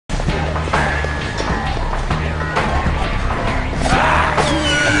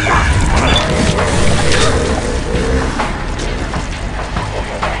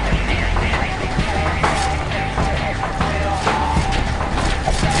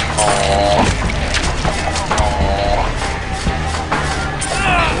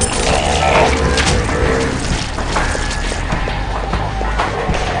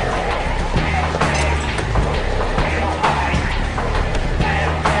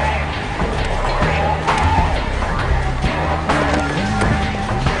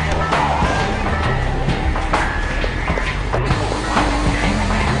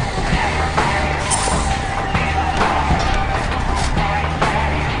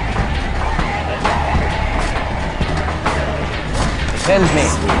Tell me.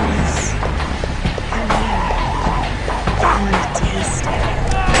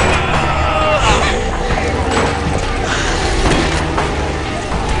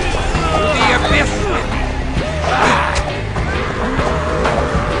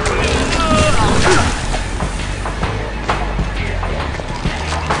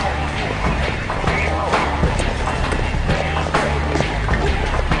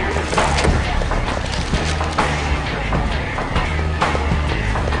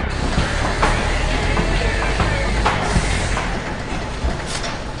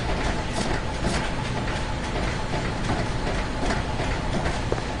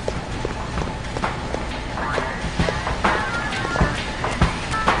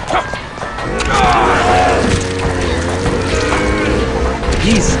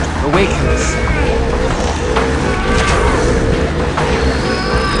 Beast awakens.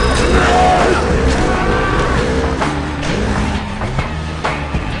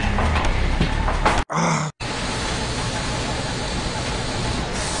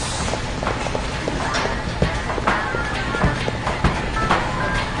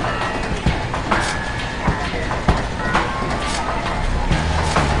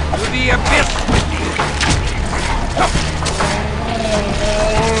 To the abyss with you!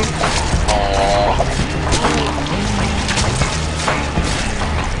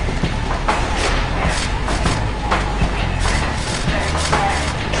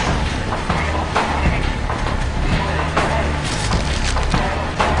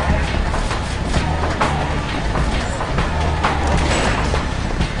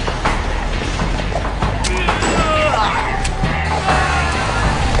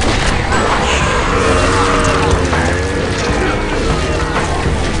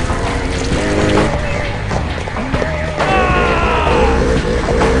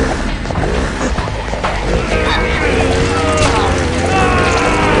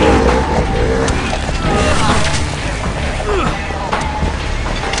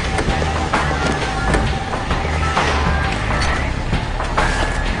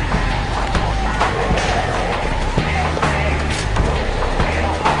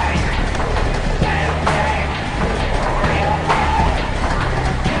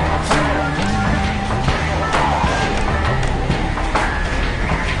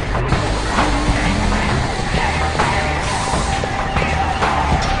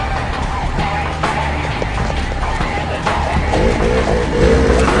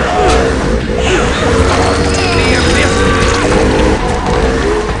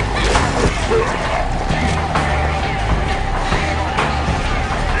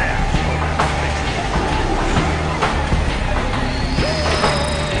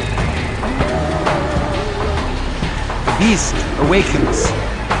 Beast awakens.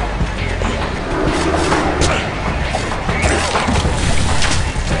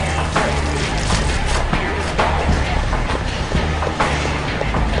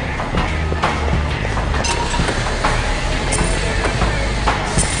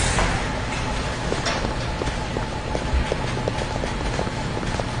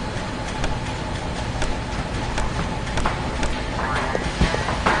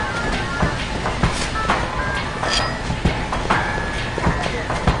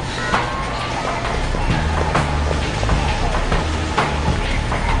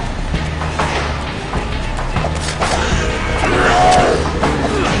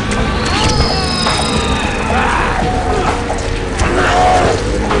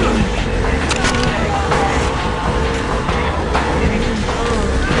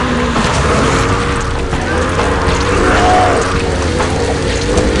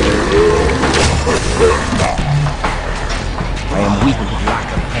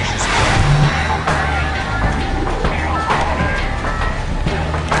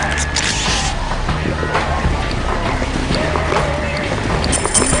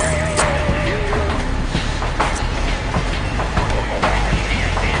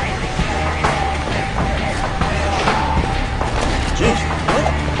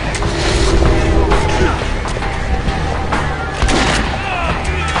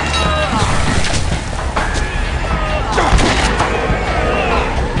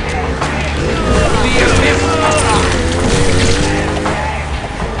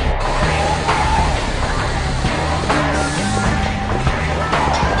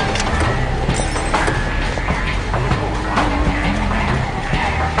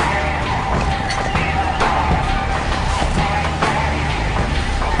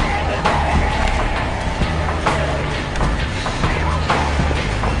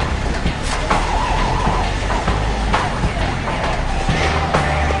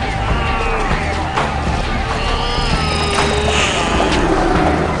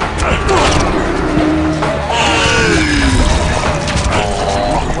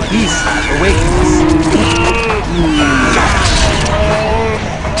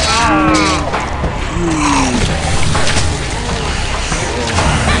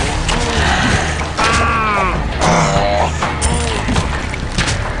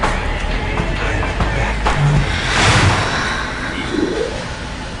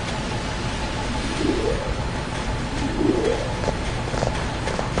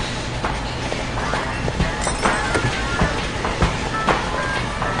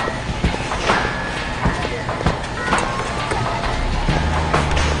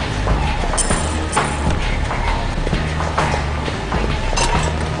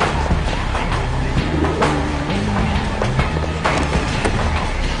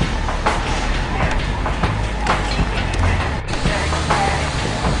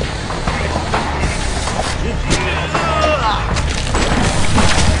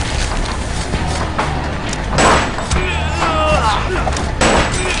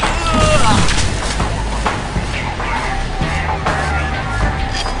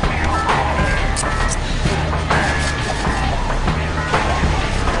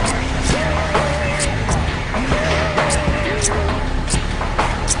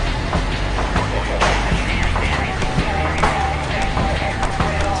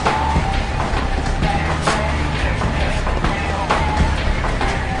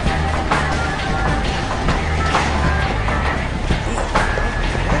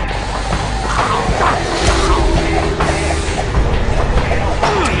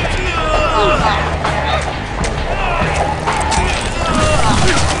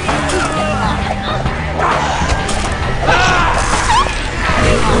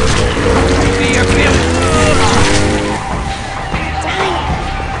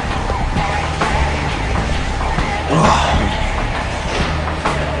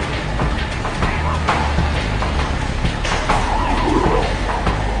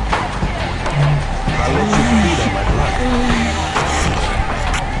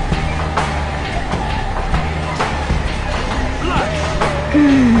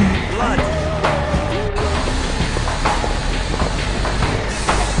 Blood.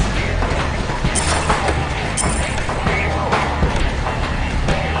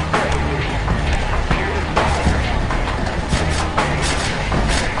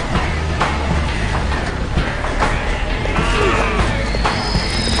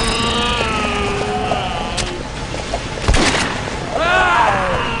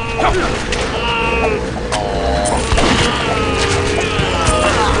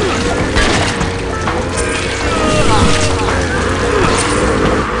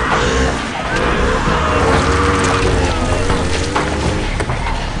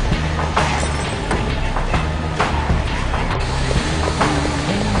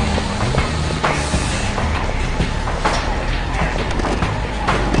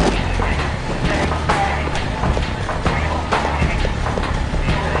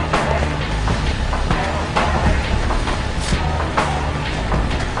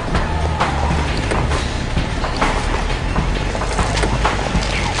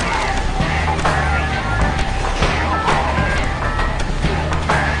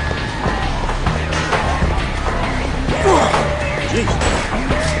 To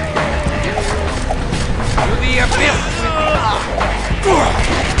the abyss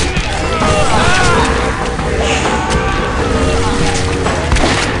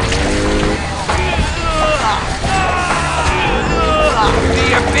the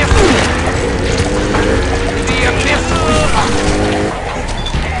abyss! The abyss!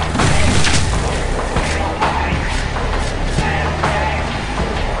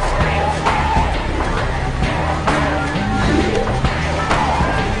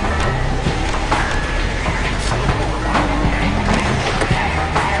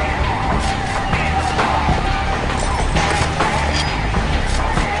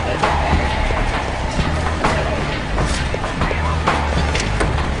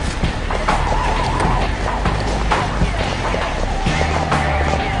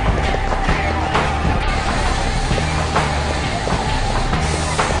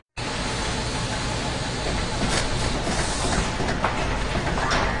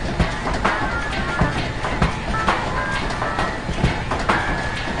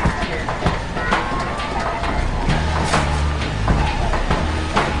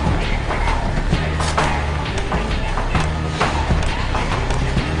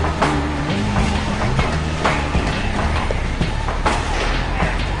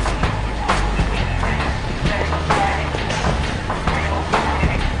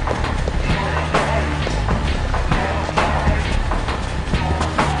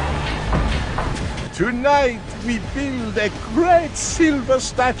 Tonight we build a great silver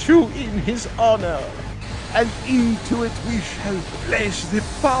statue in his honor, and into it we shall place the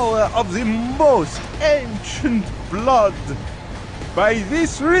power of the most ancient blood. By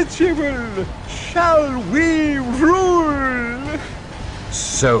this ritual shall we rule!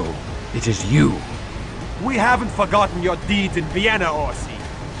 So, it is you. We haven't forgotten your deeds in Vienna, Orsi.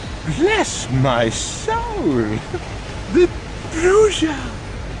 Bless my soul! The Bruja!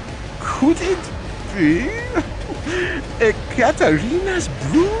 Could it be? A Katarina's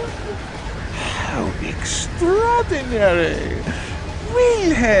brood? How extraordinary!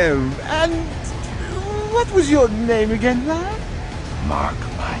 Wilhelm, and what was your name again, lad? Mark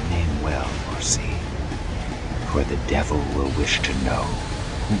my name well, Orsi, for the devil will wish to know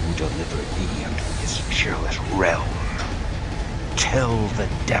who delivered thee unto his cheerless realm. Tell the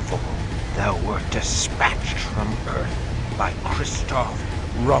devil thou wert dispatched from earth by Christoph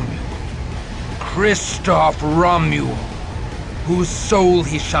Romuald. Christoph Romuald, whose soul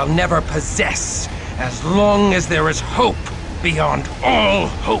he shall never possess as long as there is hope beyond all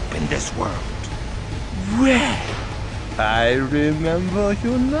hope in this world. Well, I remember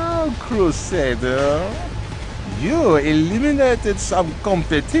you now, Crusader. You eliminated some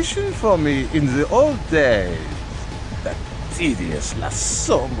competition for me in the old days. That tedious La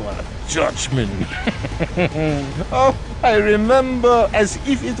Sombra judgment. Oh, I remember as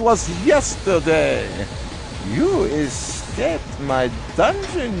if it was yesterday. You escaped my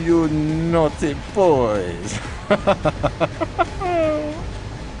dungeon, you naughty boys.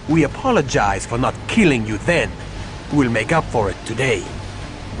 We apologize for not killing you then. We'll make up for it today.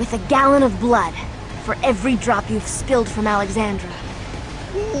 With a gallon of blood for every drop you've spilled from Alexandra.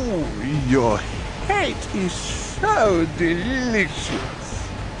 Ooh, your hate is so delicious.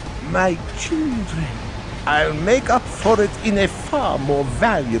 My children, I'll make up for it in a far more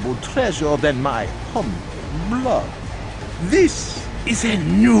valuable treasure than my humble blood. This is a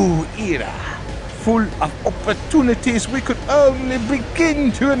new era, full of opportunities we could only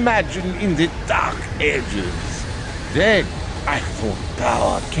begin to imagine in the Dark Ages. Then I thought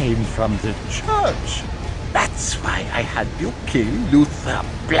power came from the church. That's why I had you kill Luther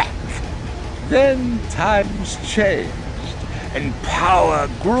Black. Then times changed, and power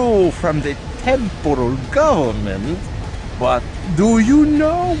grew from the temporal government. But do you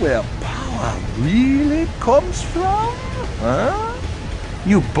know where power really comes from? Huh?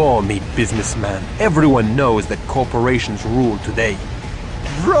 You bore me, businessman. Everyone knows that corporations rule today.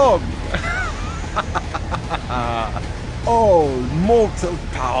 Wrong! All mortal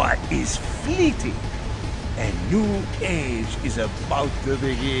power is fleeting. A new age is about to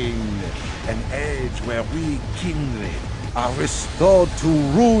begin. An age where we kindred are restored to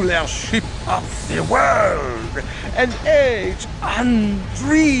rulership of the world. An age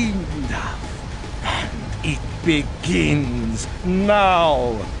undreamed of. And it begins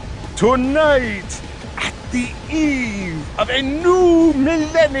now. Tonight, at the eve of a new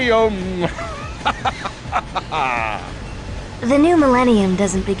millennium. The new millennium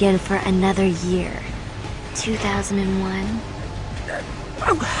doesn't begin for another year. 2001.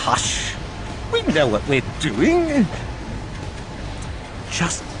 Oh, hush. We know what we're doing.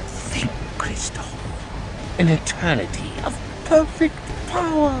 Just think, Crystal. An eternity of perfect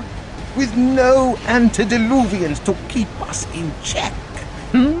power, with no antediluvians to keep us in check.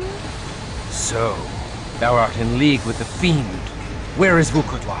 So, thou art in league with the Fiend. Where is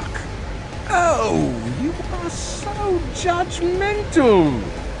Vukodlak? Oh, you are so judgmental.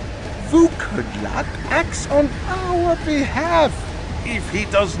 Vukodlak acts on our behalf. If he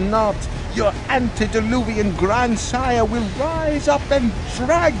does not, your antediluvian grandsire will rise up and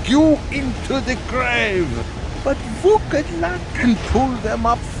drag you into the grave. But Vukodlak can pull them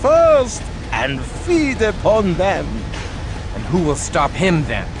up first and feed upon them. And who will stop him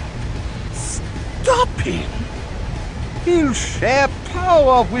then? Stop him! He'll share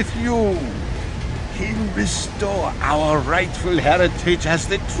power with you. He'll restore our rightful heritage as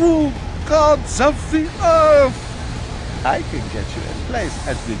the true gods of the earth. I can get you a place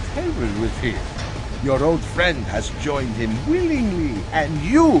at the table with him. Your old friend has joined him willingly, and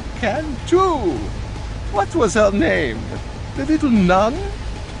you can too. What was her name? The little nun?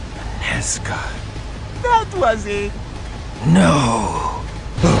 Heska. That was it. No.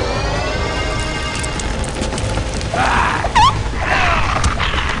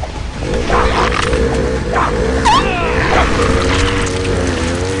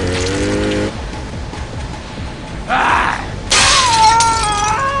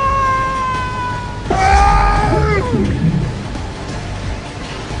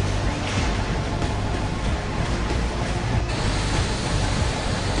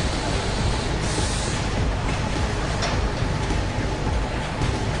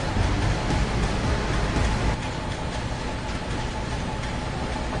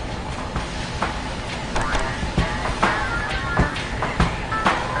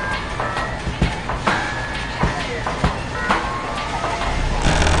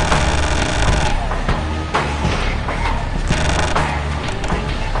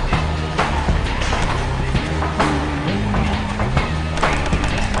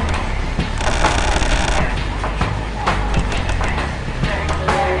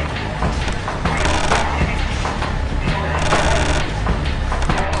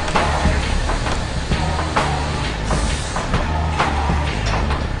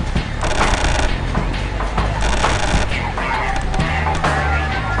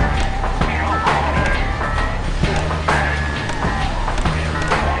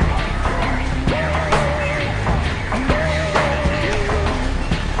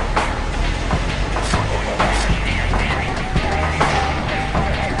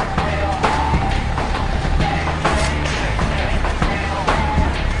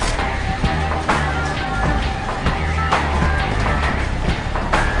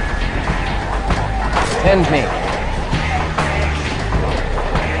 Tend me.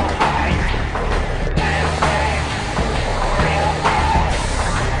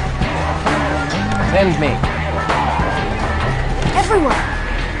 Tend me. Everyone!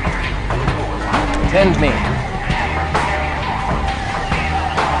 Tend me.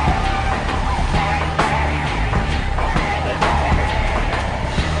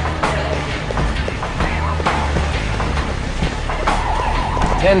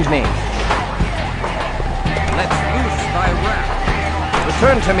 Tend me. Let's loose thy wrath.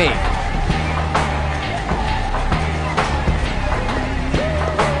 Return to me.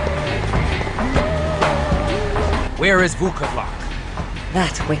 Where is Vukodlak?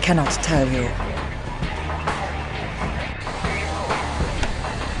 That we cannot tell you.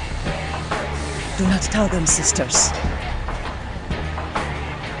 Do not tell them, sisters.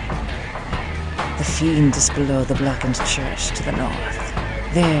 The fiend is below the blackened church to the north.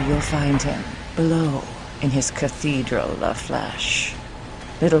 There you'll find him, below, in his cathedral of flesh.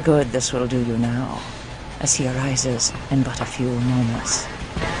 Little good this will do you now, as he arises in but a few moments.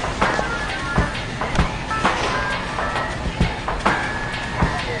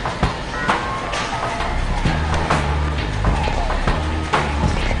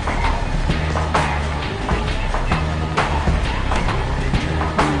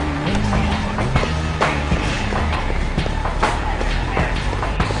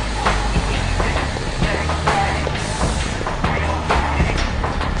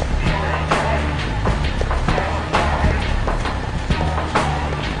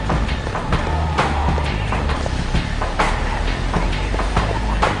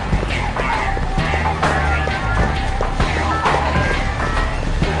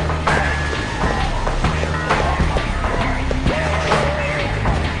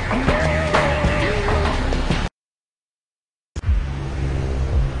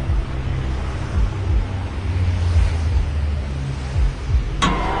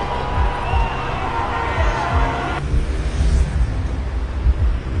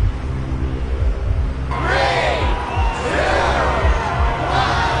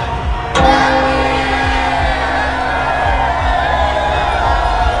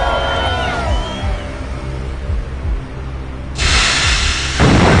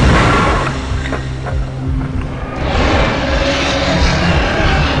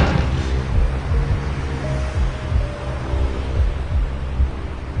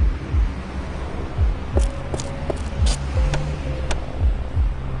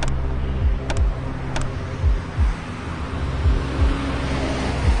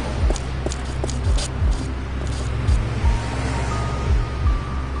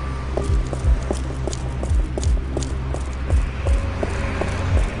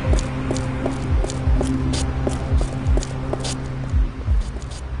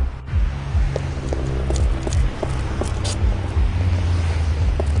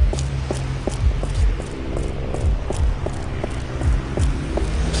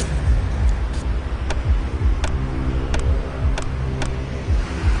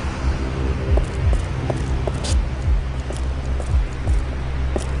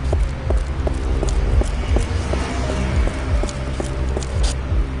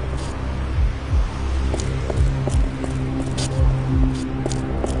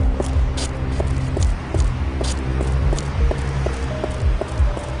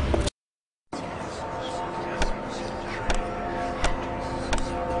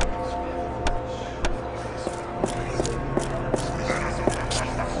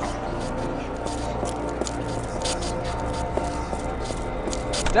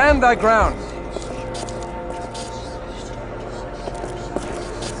 Stand thy ground!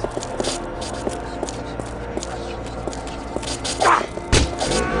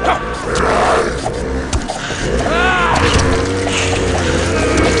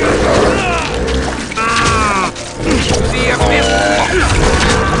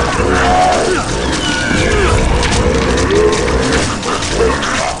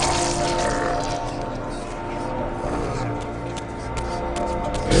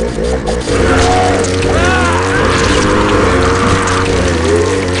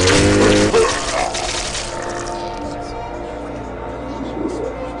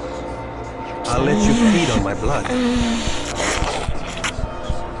 I'll let you feed on my blood.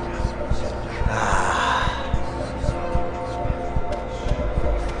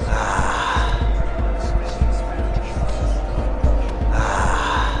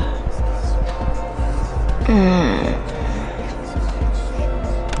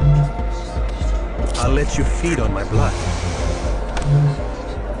 I'll let you feed on my blood.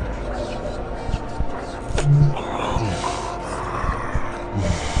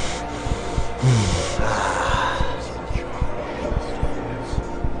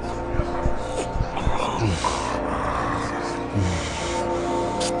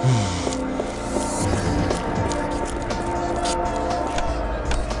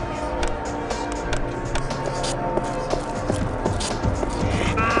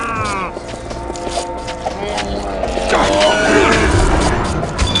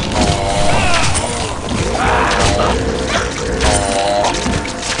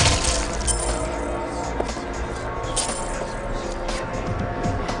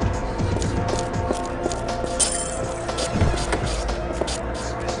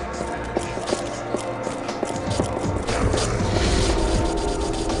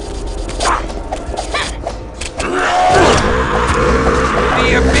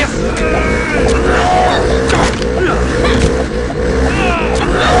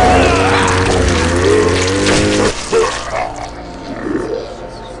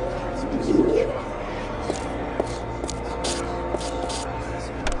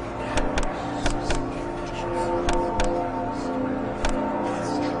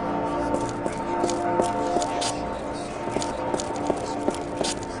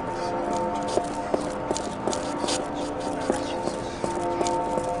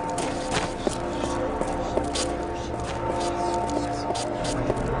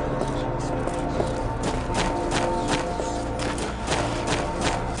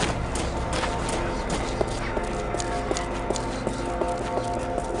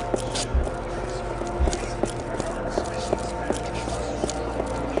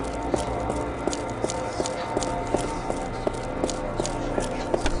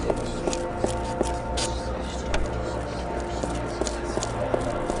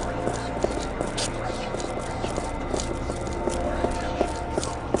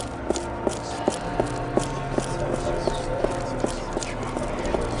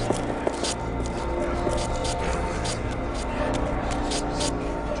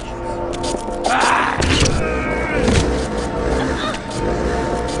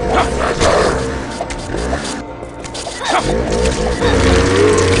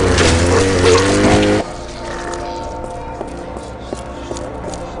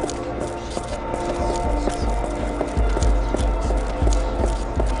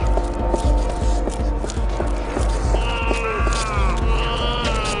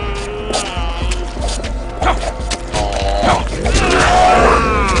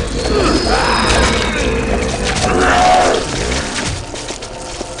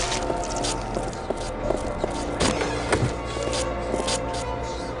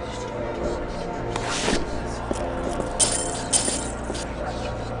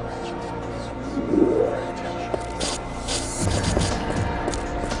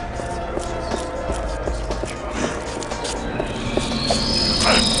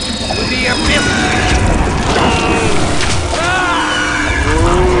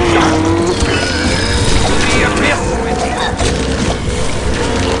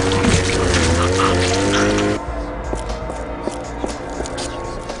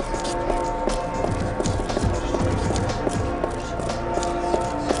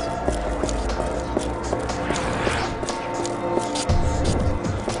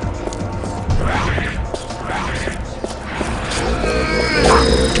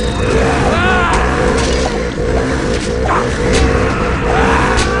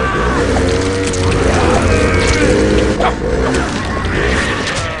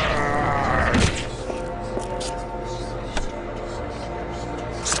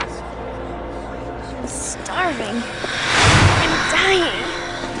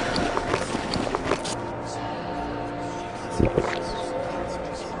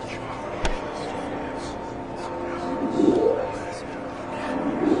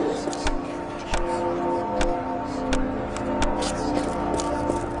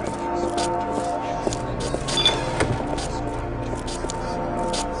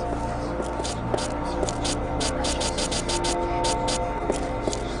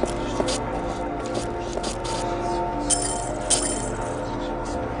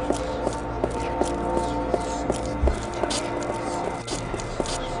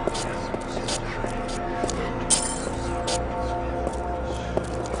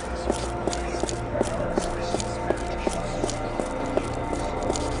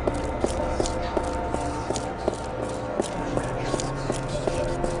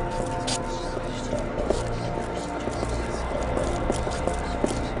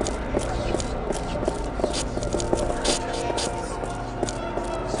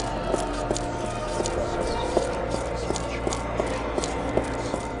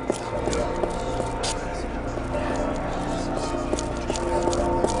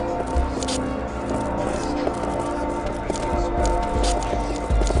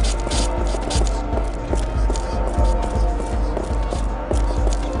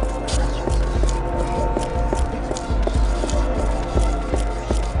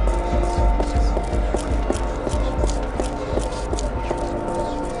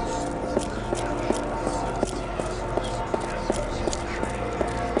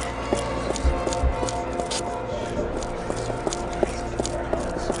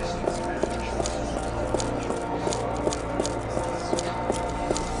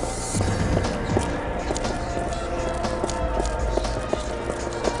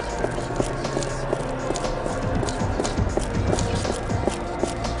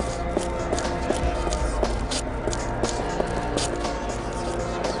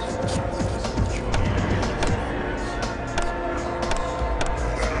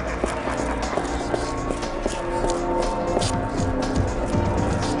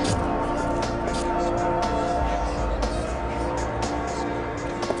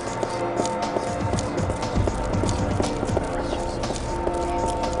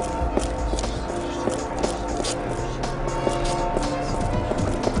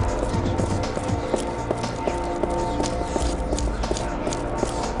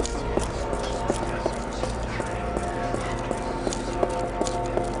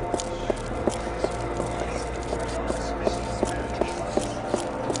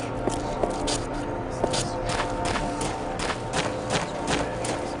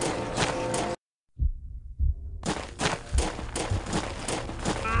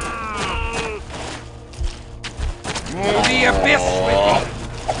 abyss with me!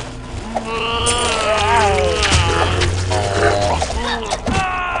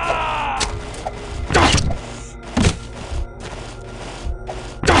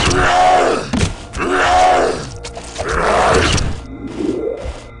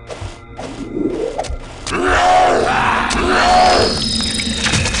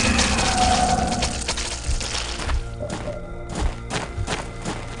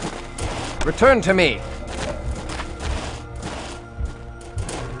 Return to me!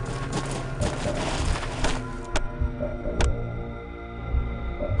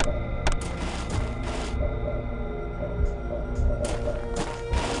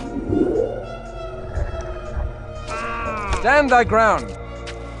 Stand thy ground!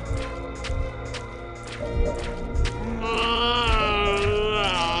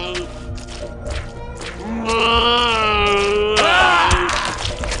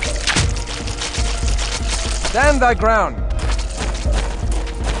 Stand thy ground!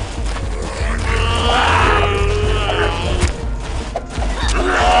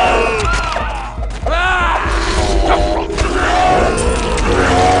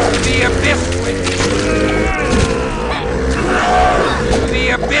 The abyss with me! The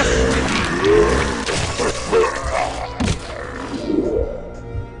abyss with me!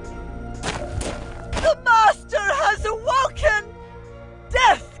 The Master has awoken!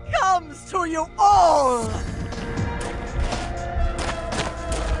 Death comes to you all!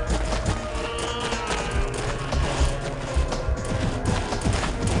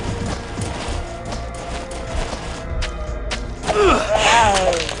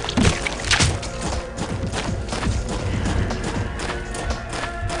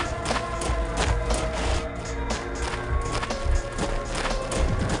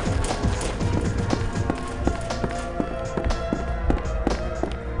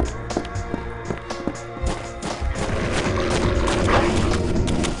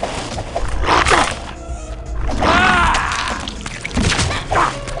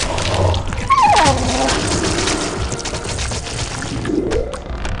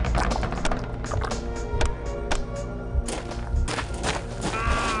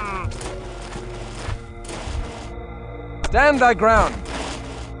 Stand thy ground!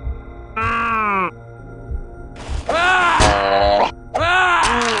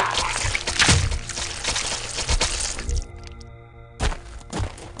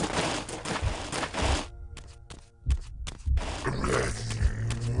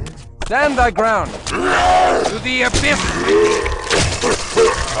 Stand thy ground! To the abyss!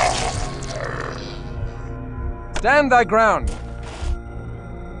 Stand thy ground!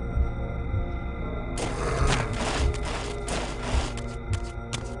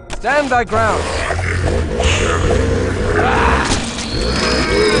 Stand thy ground!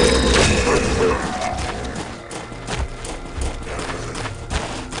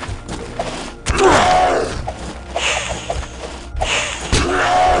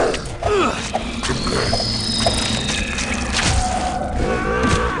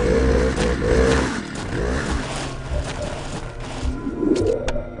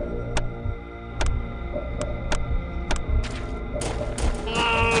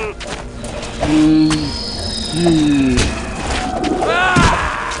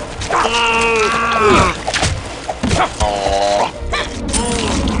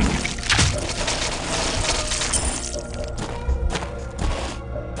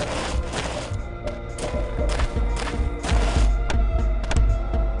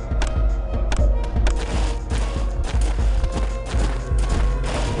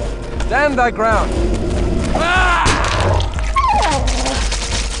 Stand thy ground!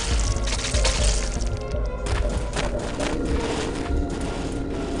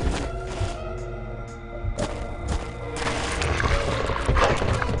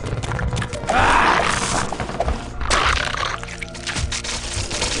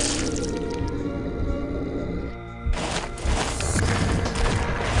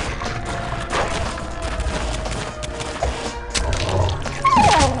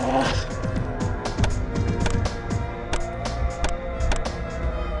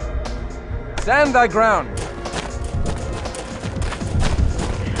 Stand thy ground!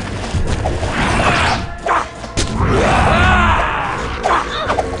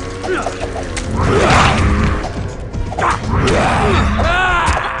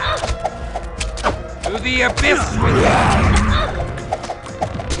 To the abyss with you!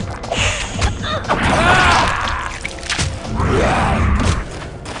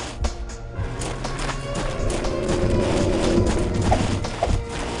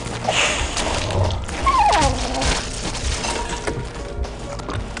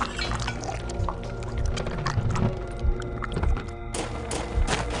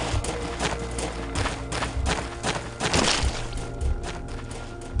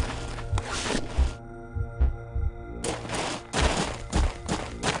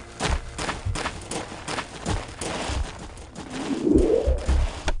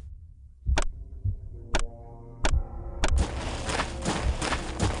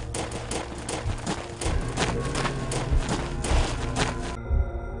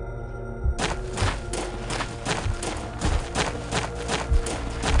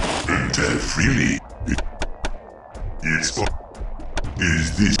 freely. It's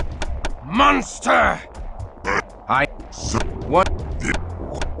is this Monster! What?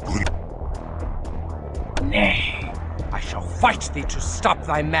 Nay, I shall fight thee to stop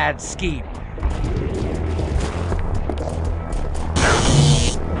thy mad scheme.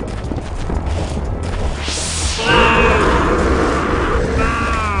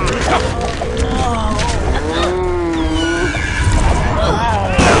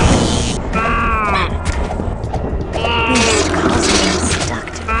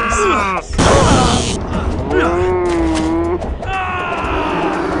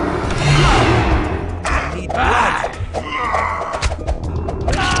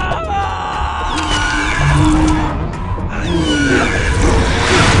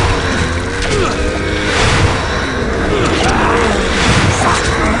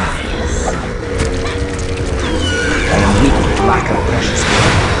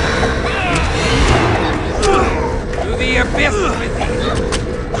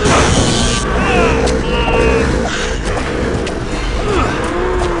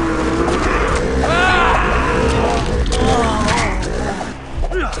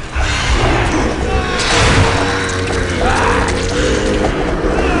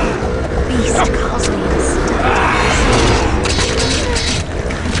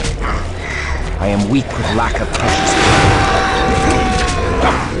 I am weak with lack of precious blood.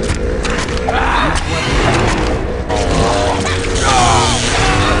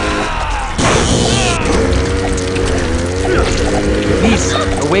 Beast,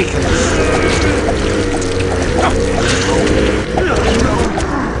 awaken us.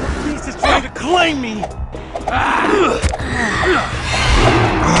 Beast is trying to claim me!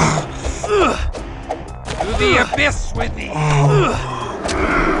 To the abyss with thee!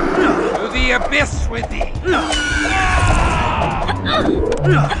 To the abyss with thee!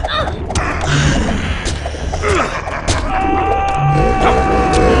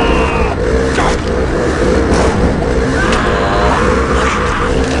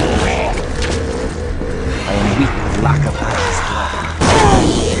 I am weak with lack of precious blood.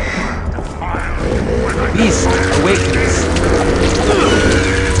 Beast, awaken us. To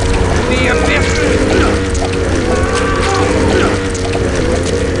the abyss with thee!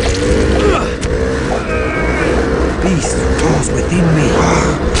 Beast draws within me.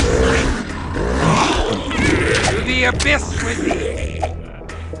 To the abyss with thee!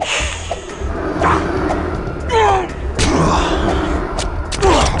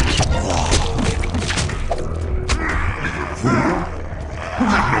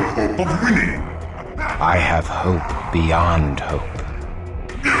 hope of winning. I have hope beyond hope.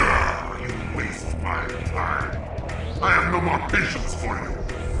 You waste my time. I have no more patience for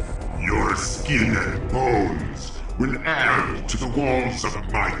you. Your skin and bones will add to the walls of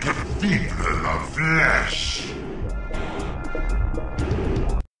my cathedral of flesh.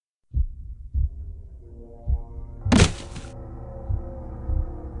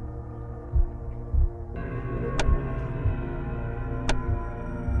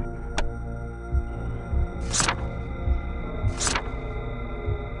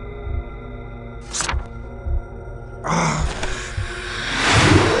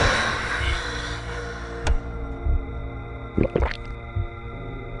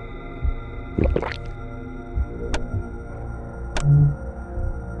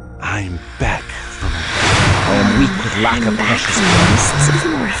 I'm back from... I am weak with lack of precious blood. Ghosts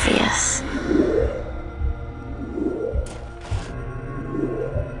of Morpheus.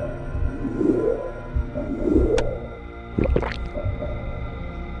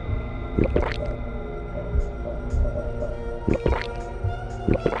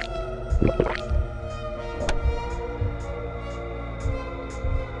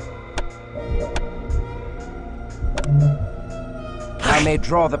 I may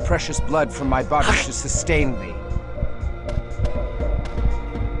draw the precious blood from my body to sustain thee.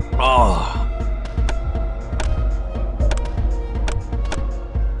 Oh.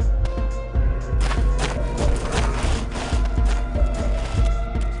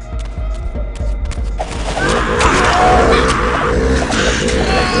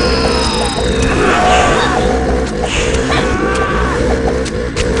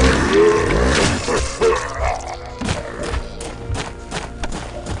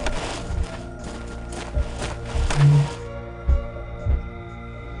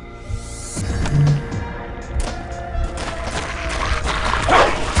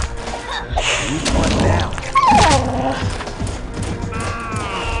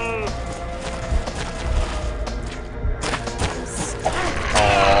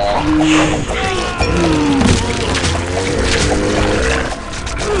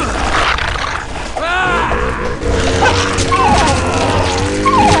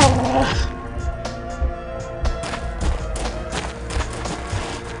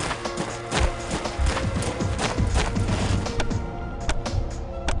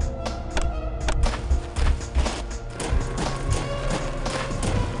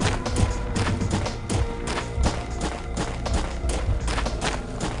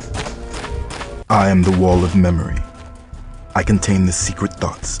 I am the wall of memory. I contain the secret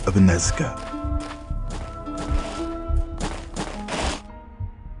thoughts of Ineska.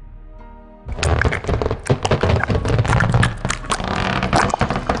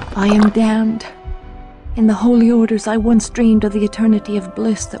 I am damned. In the holy orders, I once dreamed of the eternity of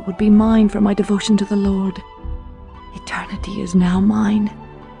bliss that would be mine for my devotion to the Lord. Eternity is now mine,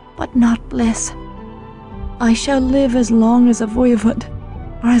 but not bliss. I shall live as long as a voivod,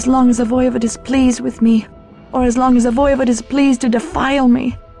 or as long as a voivod is pleased with me, or as long as a voivod is pleased to defile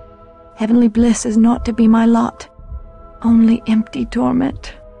me. Heavenly bliss is not to be my lot, only empty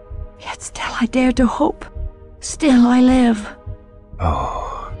torment. Yet still I dare to hope. Still I live.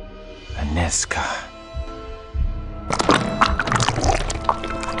 Oh, Ineska.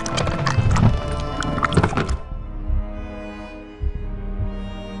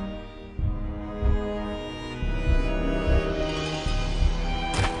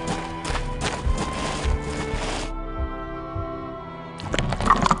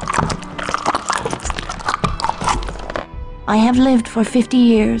 I have lived for 50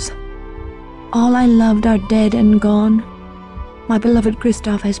 years. All I loved are dead and gone. My beloved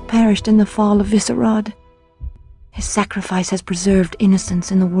Kristoff has perished in the fall of Viscerad. His sacrifice has preserved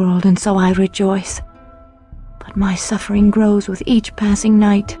innocence in the world, and so I rejoice. But my suffering grows with each passing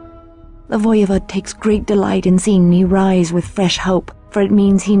night. The Voivod takes great delight in seeing me rise with fresh hope, for it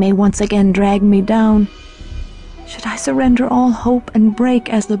means he may once again drag me down. Should I surrender all hope and break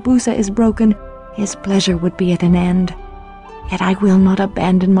as the Busa is broken, his pleasure would be at an end. Yet I will not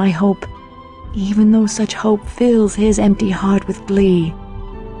abandon my hope, even though such hope fills his empty heart with glee,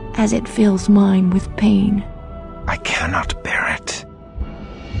 as it fills mine with pain. I cannot bear it.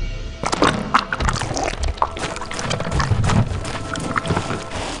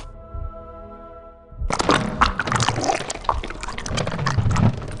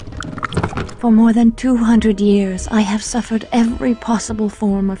 For more than 200 years, I have suffered every possible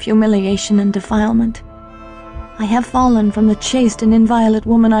form of humiliation and defilement. I have fallen from the chaste and inviolate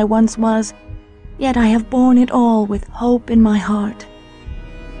woman I once was, yet I have borne it all with hope in my heart.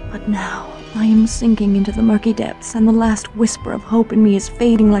 But now I am sinking into the murky depths, and the last whisper of hope in me is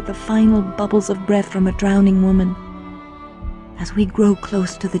fading like the final bubbles of breath from a drowning woman. As we grow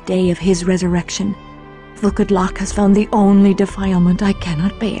close to the day of his resurrection, Vukadlak has found the only defilement I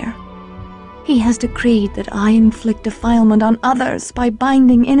cannot bear. He has decreed that I inflict defilement on others by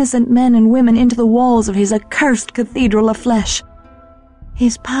binding innocent men and women into the walls of his accursed cathedral of flesh.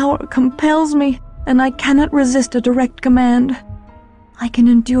 His power compels me, and I cannot resist a direct command. I can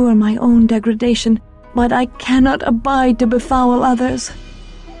endure my own degradation, but I cannot abide to befoul others.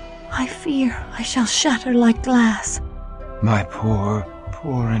 I fear I shall shatter like glass. My poor,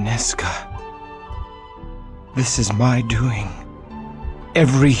 poor Ineska. This is my doing.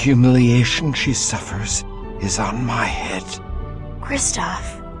 Every humiliation she suffers is on my head.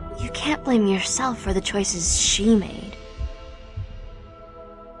 Kristoff, you can't blame yourself for the choices she made.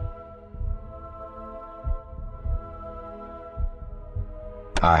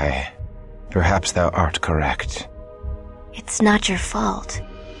 Aye, perhaps thou art correct. It's not your fault.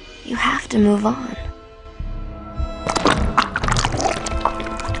 You have to move on.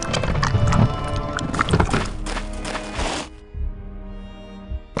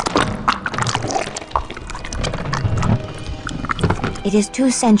 It is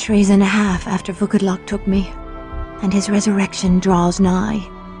 2 centuries and a half after Vukadlak took me, and his resurrection draws nigh.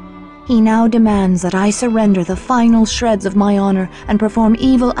 He now demands that I surrender the final shreds of my honor and perform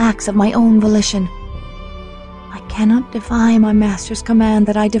evil acts of my own volition. I cannot defy my master's command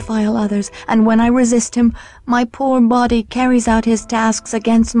that I defile others, and when I resist him, my poor body carries out his tasks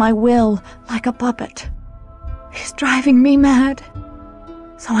against my will like a puppet. He's driving me mad,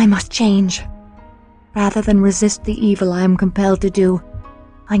 so I must change. Rather than resist the evil I am compelled to do,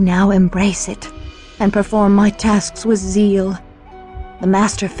 I now embrace it and perform my tasks with zeal. The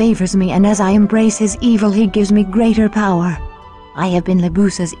Master favors me, and as I embrace his evil, he gives me greater power. I have been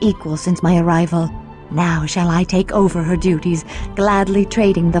Lebusa's equal since my arrival. Now shall I take over her duties, gladly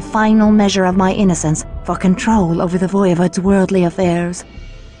trading the final measure of my innocence for control over the Voivod's worldly affairs.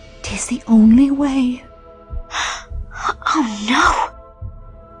 'Tis the only way. Oh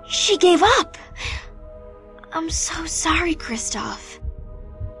no! She gave up! I'm so sorry, Kristoff.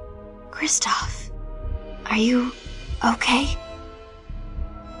 Kristoff, are you okay?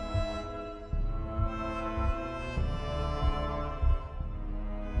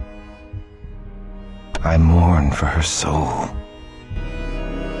 I mourn for her soul.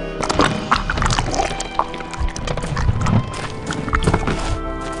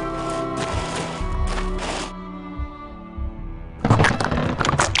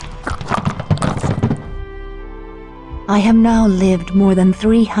 I have now lived more than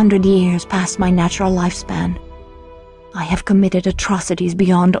 300 years past my natural lifespan. I have committed atrocities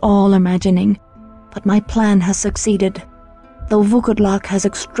beyond all imagining, but my plan has succeeded. Though Vukodlak has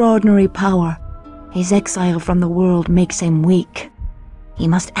extraordinary power, his exile from the world makes him weak. He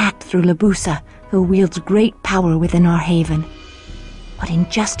must act through Lebusa, who wields great power within our haven. But in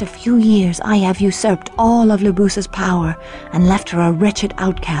just a few years I have usurped all of Lebusa's power and left her a wretched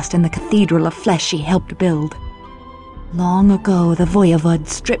outcast in the cathedral of flesh she helped build. Long ago the Voivod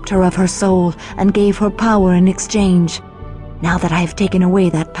stripped her of her soul and gave her power in exchange. Now that I have taken away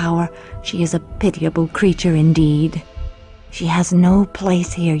that power, she is a pitiable creature indeed. She has no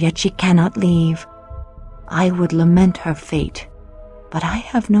place here, yet she cannot leave. I would lament her fate, but I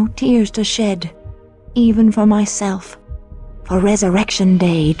have no tears to shed, even for myself, for Resurrection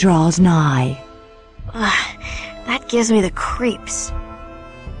Day draws nigh. That gives me the creeps.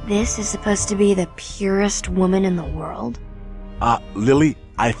 This is supposed to be the purest woman in the world? Lily,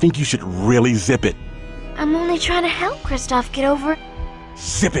 I think you should really zip it. I'm only trying to help Kristoff get over...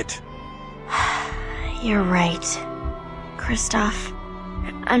 Zip it! You're right. Kristoff,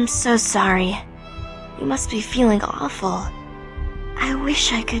 I'm so sorry. You must be feeling awful. I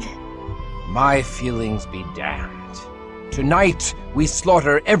wish I could... My feelings be damned. Tonight, we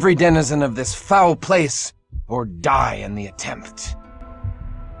slaughter every denizen of this foul place, or die in the attempt.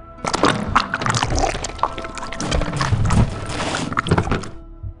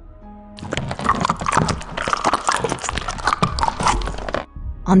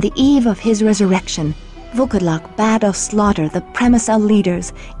 On the eve of his resurrection, Vukodlak bade us slaughter the Premisel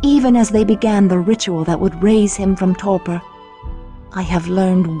leaders, even as they began the ritual that would raise him from torpor. I have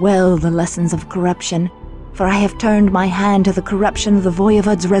learned well the lessons of corruption, for I have turned my hand to the corruption of the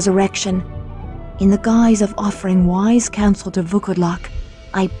Voivod's resurrection. In the guise of offering wise counsel to Vukodlak,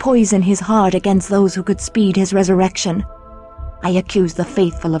 I poison his heart against those who could speed his resurrection. I accuse the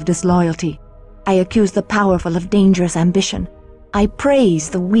faithful of disloyalty. I accuse the powerful of dangerous ambition. I praise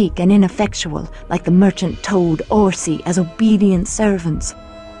the weak and ineffectual, like the merchant toad Orsi, as obedient servants.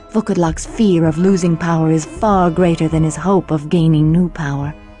 Vukodlak's fear of losing power is far greater than his hope of gaining new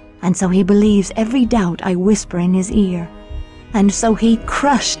power, and so he believes every doubt I whisper in his ear. And so he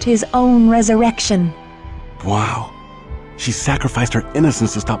crushed his own resurrection. Wow. She sacrificed her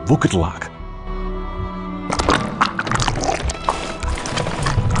innocence to stop Vukodlak.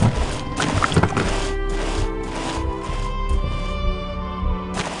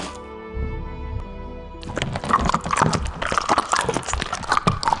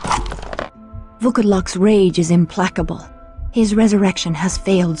 Vukodlak's rage is implacable. His resurrection has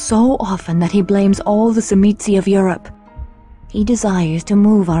failed so often that he blames all the Tzimisce of Europe. He desires to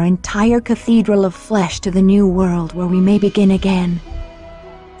move our entire cathedral of flesh to the new world where we may begin again.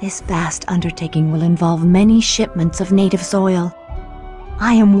 This vast undertaking will involve many shipments of native soil.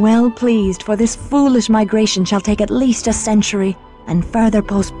 I am well pleased, for this foolish migration shall take at least a century and further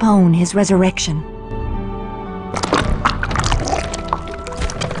postpone his resurrection.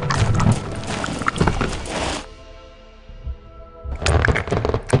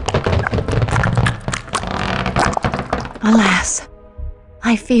 Alas,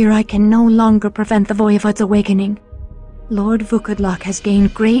 I fear I can no longer prevent the Voivod's awakening. Lord Vukodlak has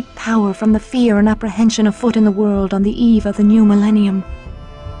gained great power from the fear and apprehension afoot in the world on the eve of the new millennium.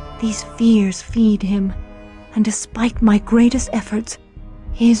 These fears feed him, and despite my greatest efforts,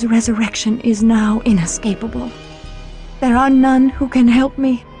 his resurrection is now inescapable. There are none who can help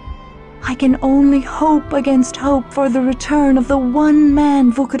me. I can only hope against hope for the return of the one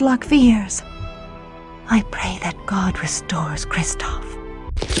man Vukodlak fears. I pray that God restores Kristoff.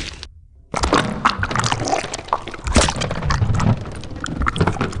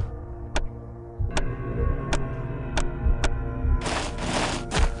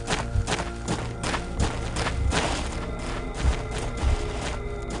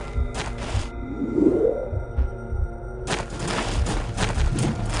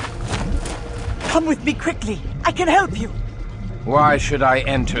 Come with me quickly. I can help you. Why should I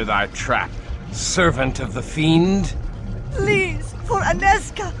enter thy trap, servant of the fiend? Please, for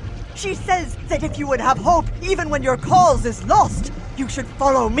Aneska. She says that if you would have hope even when your cause is lost, you should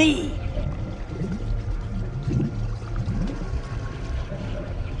follow me.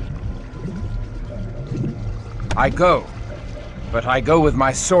 I go, but I go with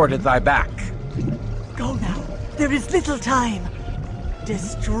my sword at thy back. Go now. There is little time.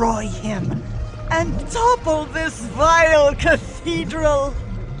 Destroy him and topple this vile cathedral.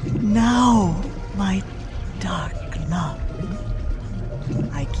 Now, my dark love,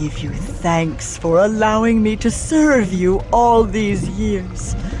 I give you thanks for allowing me to serve you all these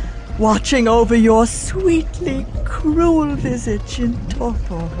years. watching over your sweetly cruel visage in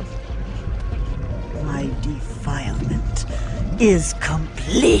torpor. My defilement is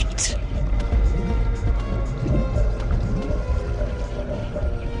complete.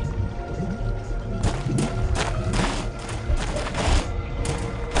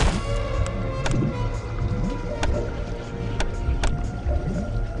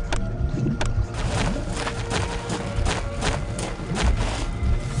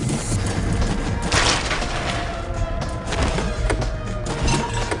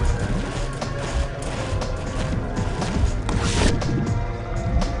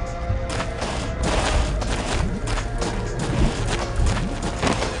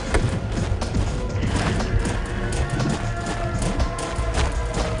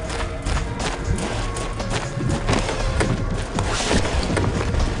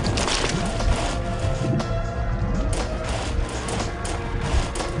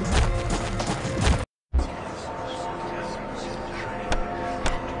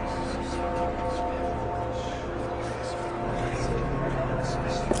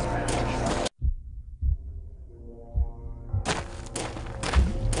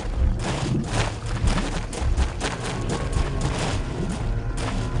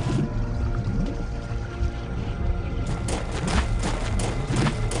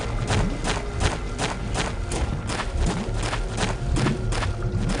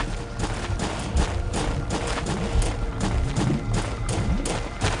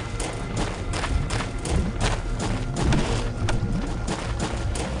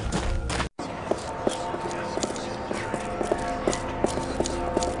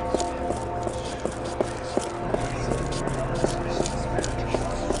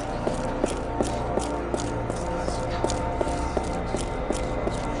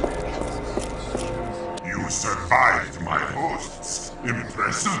 Survived my hosts.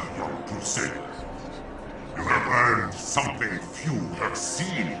 Impressive, young crusader. You have earned something few have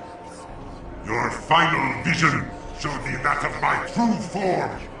seen. Your final vision showed me that of my true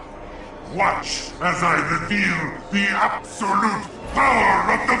form. Watch as I reveal the absolute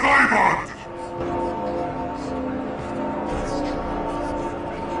power of the Voivod!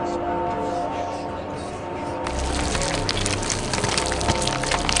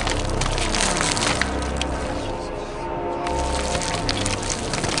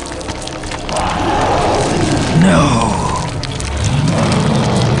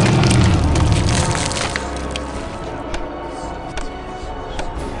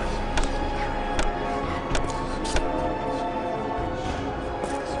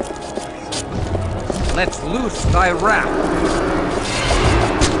 Let's loose thy wrath.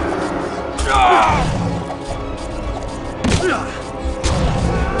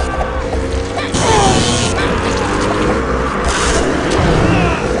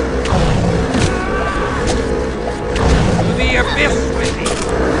 To the abyss with thee.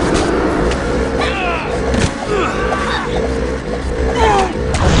 I am weak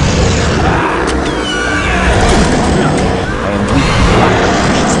and black.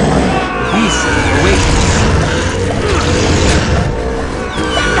 Peace awaits.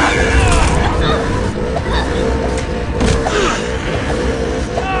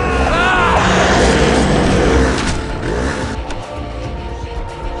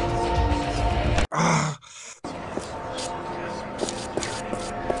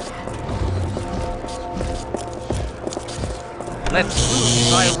 Let's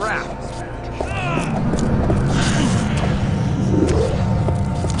loose thy wrath.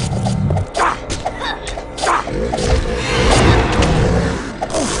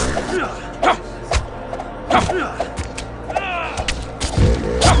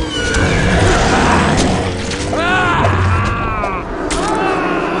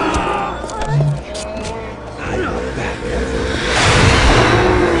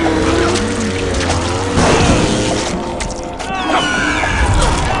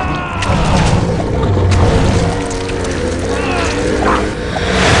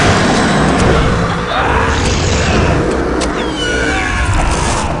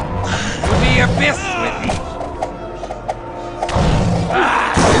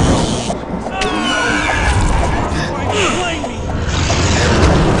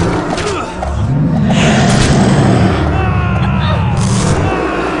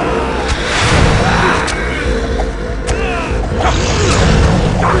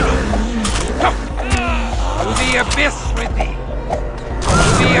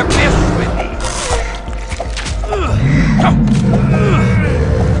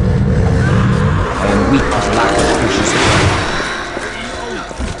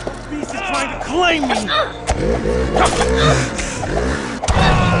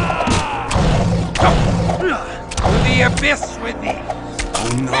 the abyss with thee! Oh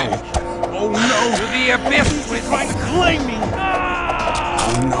no! Oh no! To the abyss with thee! Trying to claim me! Oh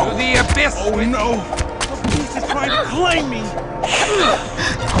no! To the abyss Oh with no! thee! The beast is trying to claim me!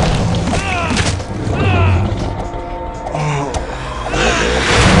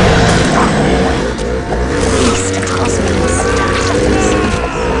 Beast Cosmos.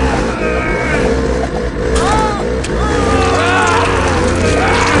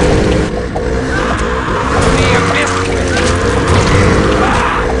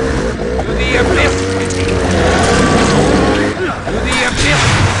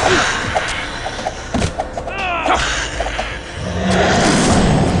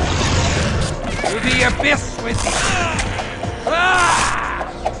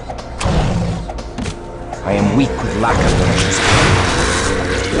 I am weak with lack of precious blood.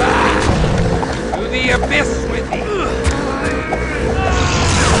 To the abyss with thee!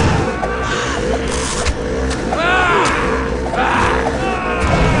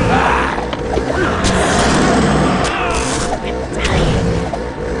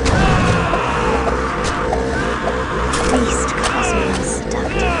 Beast Cosmos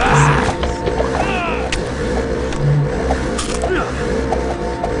seductive.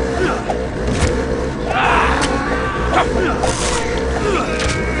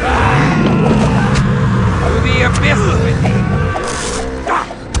 To the abyss with thee!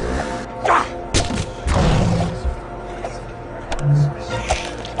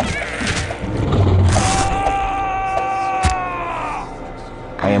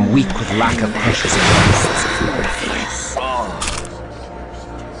 I am weak with lack of precious blood. Morpheus.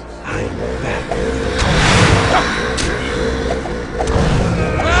 I'm back.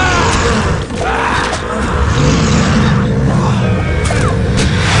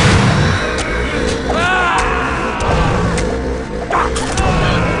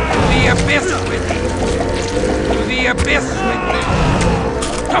 To the abyss with thee! To the abyss with thee!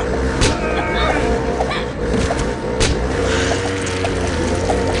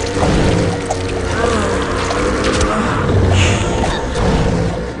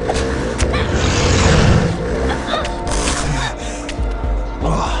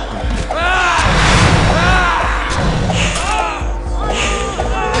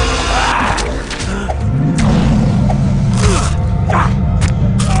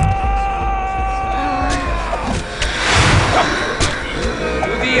 To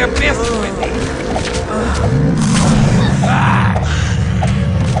the abyss with thee!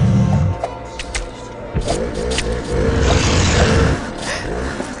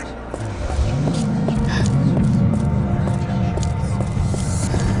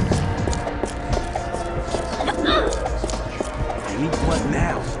 I need blood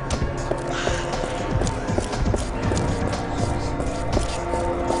now.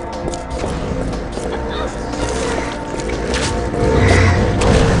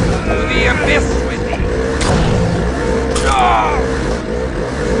 To the abyss with thee!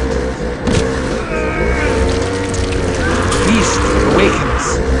 Beast awakens!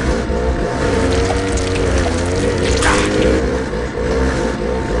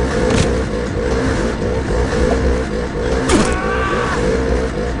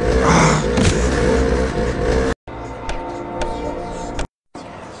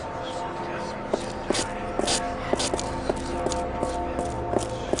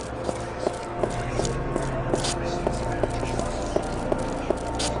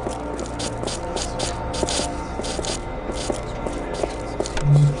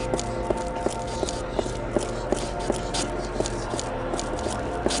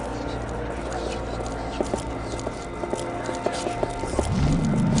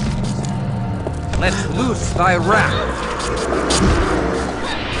 Let loose thy wrath!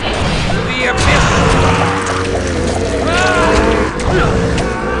 To the abyss!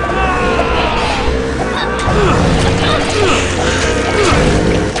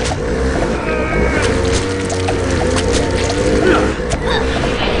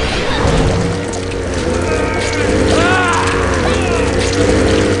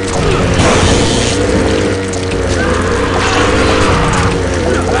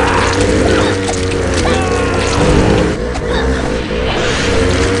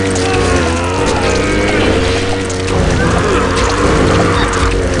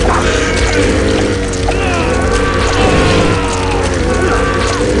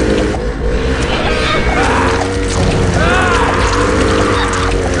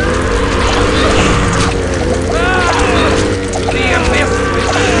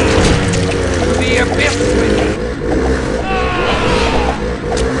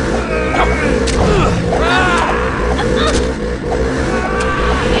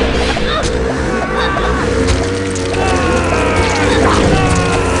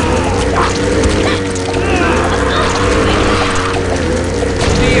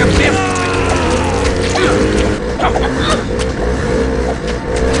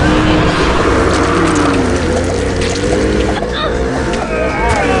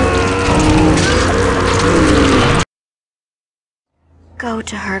 Go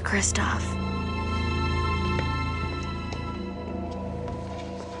to her, Kristoff.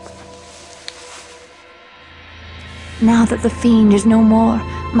 Now that the fiend is no more,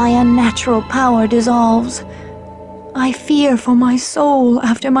 my unnatural power dissolves. I fear for my soul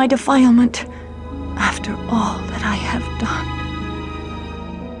after my defilement, after all that I have done.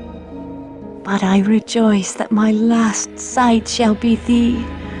 But I rejoice that my last sight shall be thee.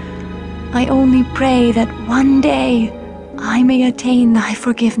 I only pray that one day I may attain thy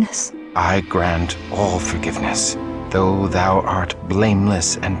forgiveness. I grant all forgiveness, though thou art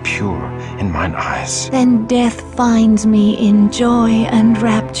blameless and pure in mine eyes. Then death finds me in joy and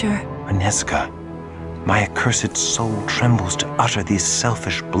rapture. Aneska, my accursed soul trembles to utter these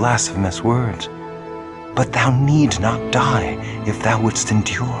selfish, blasphemous words. But thou need not die if thou wouldst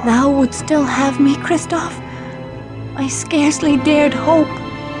endure. Thou wouldst still have me, Kristoff? I scarcely dared hope.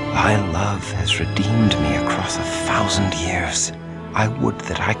 Thy love has redeemed me across 1,000 years. I would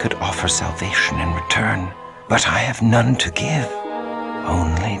that I could offer salvation in return, but I have none to give,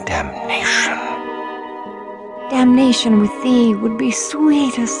 only damnation. Damnation with thee would be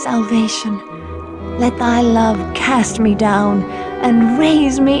sweet as salvation. Let thy love cast me down and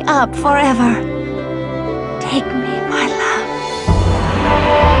raise me up forever. Take me